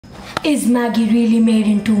Is Maggi really made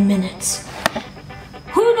in 2 minutes?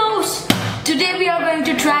 Who knows? Today we are going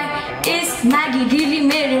to try, is Maggi really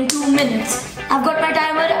made in 2 minutes? I've got my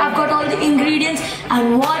timer, I've got all the ingredients,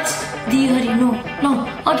 and what's the hurry? No.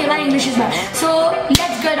 Okay, my English is bad. So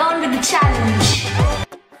let's get on with the challenge.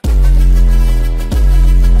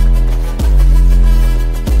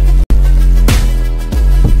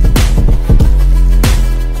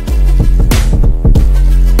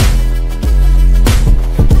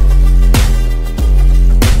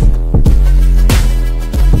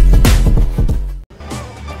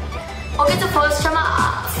 Okay, so first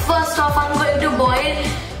off, I'm going to boil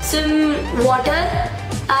some water,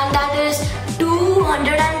 and that is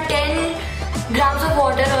 210 grams of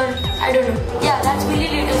water, or I don't know. Yeah, that's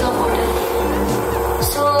milliliters of water.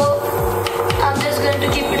 So I'm just going to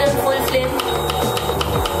keep it on full flame.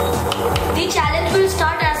 The challenge will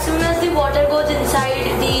start as soon as the water goes inside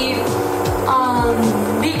the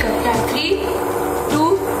beaker. Yeah, 3,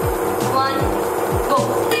 2, 1, go.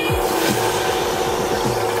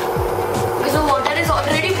 So water is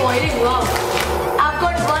already boiling. Wow. I've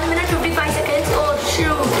got 1 minute 55 seconds. Oh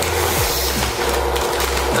shoot.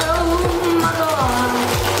 Oh my god.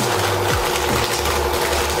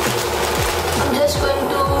 I'm just going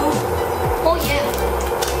to... Oh yeah.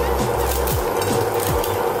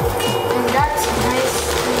 And that's nice.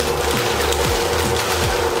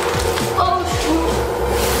 Oh shoot.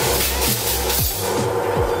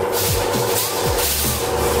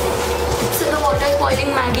 So the water is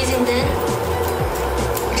boiling, Maggi's in there.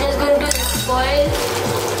 Going to boil,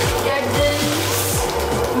 get this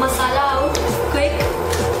masala out quick.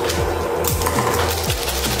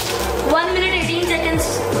 1 minute 18 seconds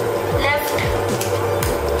left.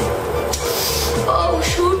 Oh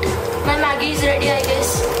shoot, my Maggi is ready, I guess.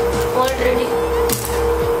 Already.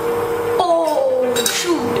 Oh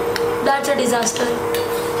shoot, that's a disaster.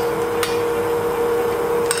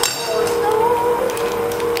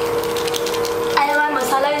 I have my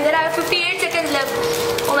masala in there. I have 58 seconds left.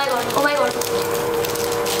 Oh my god.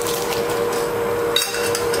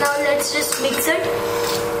 Now let's just mix it.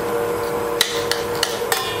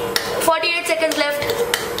 48 seconds left.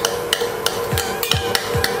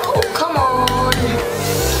 Oh, come on.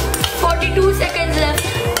 42 seconds left.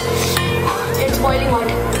 It's boiling hot.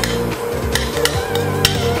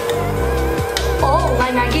 Oh,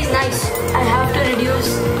 my Maggi is nice. I have to reduce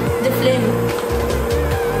the flame.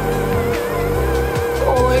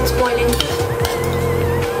 Oh, it's boiling.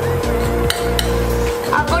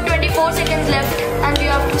 I've got 24 seconds left, and we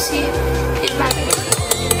have to see if Maggi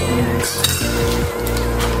is.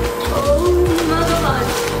 Oh my god.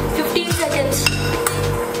 15 seconds.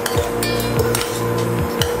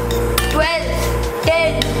 12,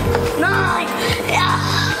 10, 9. Yeah.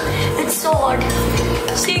 It's so hot.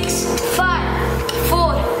 6, 5,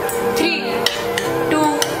 4, 3, 2,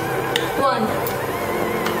 1.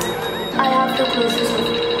 I have to close this one.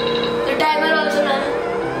 The timer also done.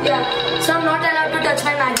 Yeah. So I'm not allowed to touch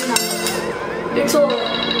my Maggi now. It's over.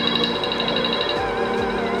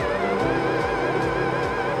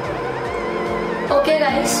 Okay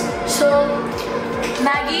guys, so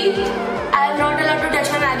Maggi, I am not allowed to touch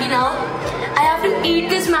my Maggi now. I have to eat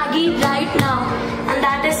this Maggi right now, and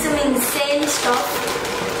that is some insane stuff.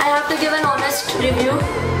 I have to give an honest review.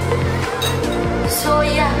 So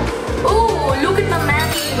yeah. Oh, look at the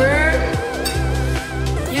Maggi, bro.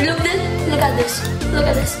 You look at this. Look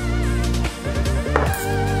at this.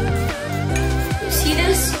 See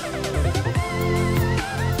this?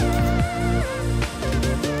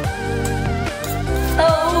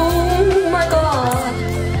 Oh my god.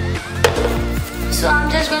 So I'm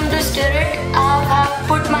just going to stir it. I have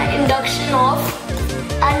put my induction off,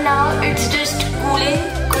 and now it's just cooling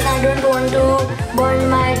because I don't want to burn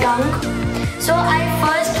my tongue. So I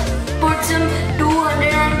first put some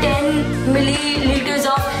 210 milliliters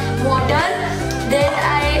of water. Then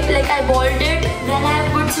I boiled it. Then I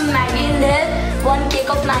put some Maggi in there, 1 cake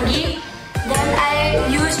of Maggi. Then I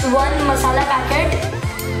used 1 masala packet.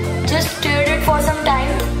 Just stirred it for some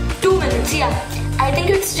time, 2 minutes. Yeah, I think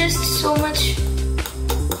it's just so much.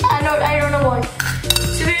 I don't know what.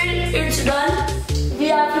 So when it's done, we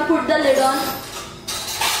have to put the lid on.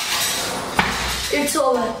 It's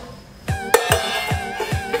over.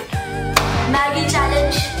 Maggi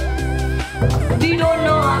challenge. We don't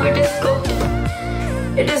know how it is cooked.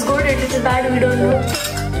 It is good, it is bad, we don't know.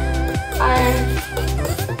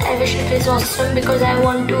 I wish it is awesome because I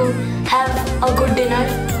want to have a good dinner.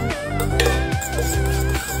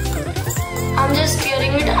 I'm just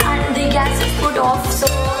stirring it, and the gas is put off, so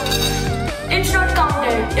it's not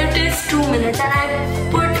counted. It is 2 minutes, and I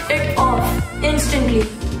put it off instantly.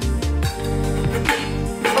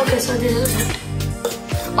 Okay, so this is it.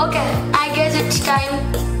 Okay, I guess it's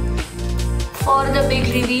time for the big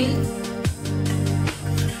reveal.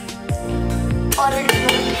 Or it's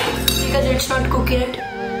not, because it's not cooked yet.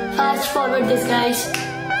 Fast forward this, guys.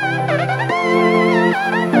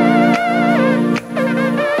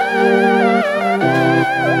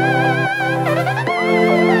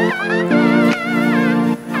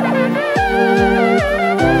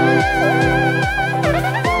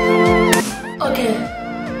 Okay,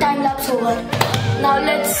 time lapse over. Now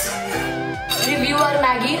let's review our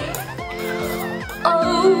Maggi.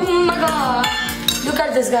 Oh my god. Look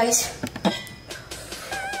at this, guys.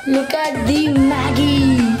 Look at the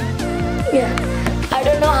Maggi. Yeah, I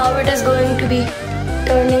don't know how it is going to be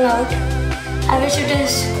turning out. I wish it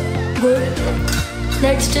is good.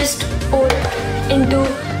 Let's just pour it into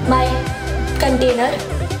my container,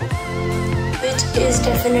 which is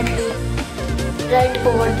definitely right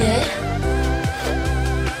over there.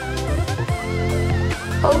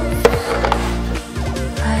 Oh,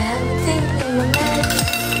 I have a thing in my bag.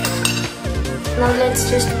 Now let's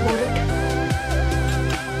just pour it.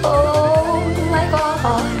 Oh my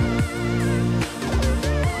god.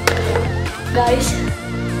 Guys,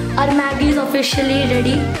 our Maggi is officially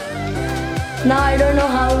ready. Now I don't know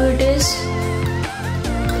how it is.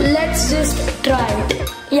 Let's just try it.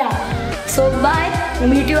 Yeah. So bye.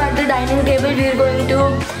 Meet you at the dining table. We are going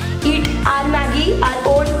to eat our Maggi, our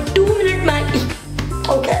own 2-minute Maggi.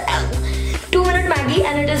 Okay. 2-minute Maggi,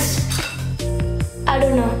 and it is, I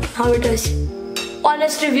don't know how it is.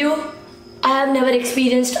 Honest review, I have never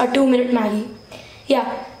experienced a 2-minute Maggi.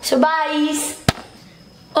 Yeah. So bye.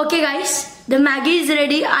 Okay guys, the Maggi is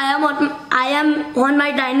ready. I am on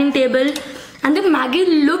my dining table, and the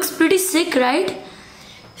Maggi looks pretty sick, right?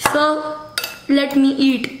 So let me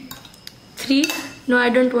eat. 3. No, I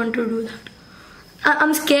don't want to do that.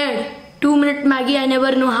 I'm scared. 2-minute Maggi, I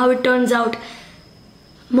never know how it turns out.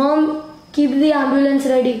 Mom, keep the ambulance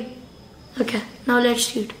ready. Okay, now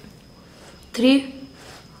let's eat. 3,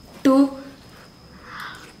 2.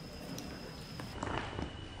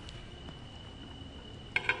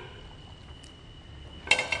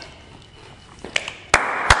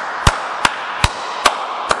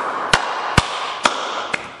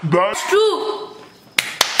 That's true.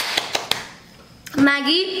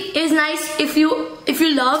 Maggi is nice if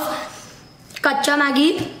you love kacha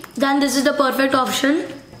Maggi, then this is the perfect option.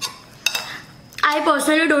 I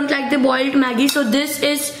personally don't like the boiled Maggi, so this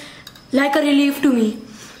is like a relief to me.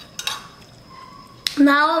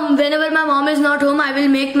 Now whenever my mom is not home, I will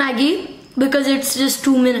make Maggi because it's just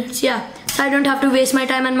 2 minutes. Yeah, so I don't have to waste my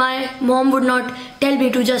time, and my mom would not tell me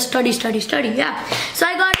to just study. Yeah, so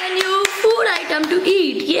I got a new food item to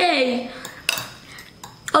eat. Yay.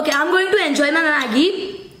 Okay, I'm going to enjoy my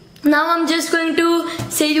Maggi. Now I'm just going to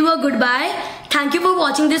say you a goodbye. Thank you for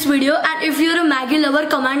watching this video, and if you're a Maggi lover,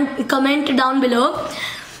 comment down below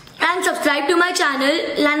and subscribe to my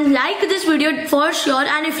channel and like this video for sure.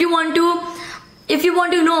 And if you want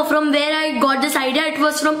to know from where I got this idea, it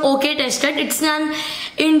was from OK Tested. It's an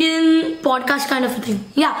Indian podcast kind of a thing.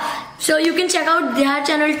 Yeah, so you can check out their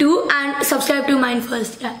channel too and subscribe to mine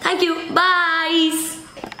first. Yeah, thank you. Bye.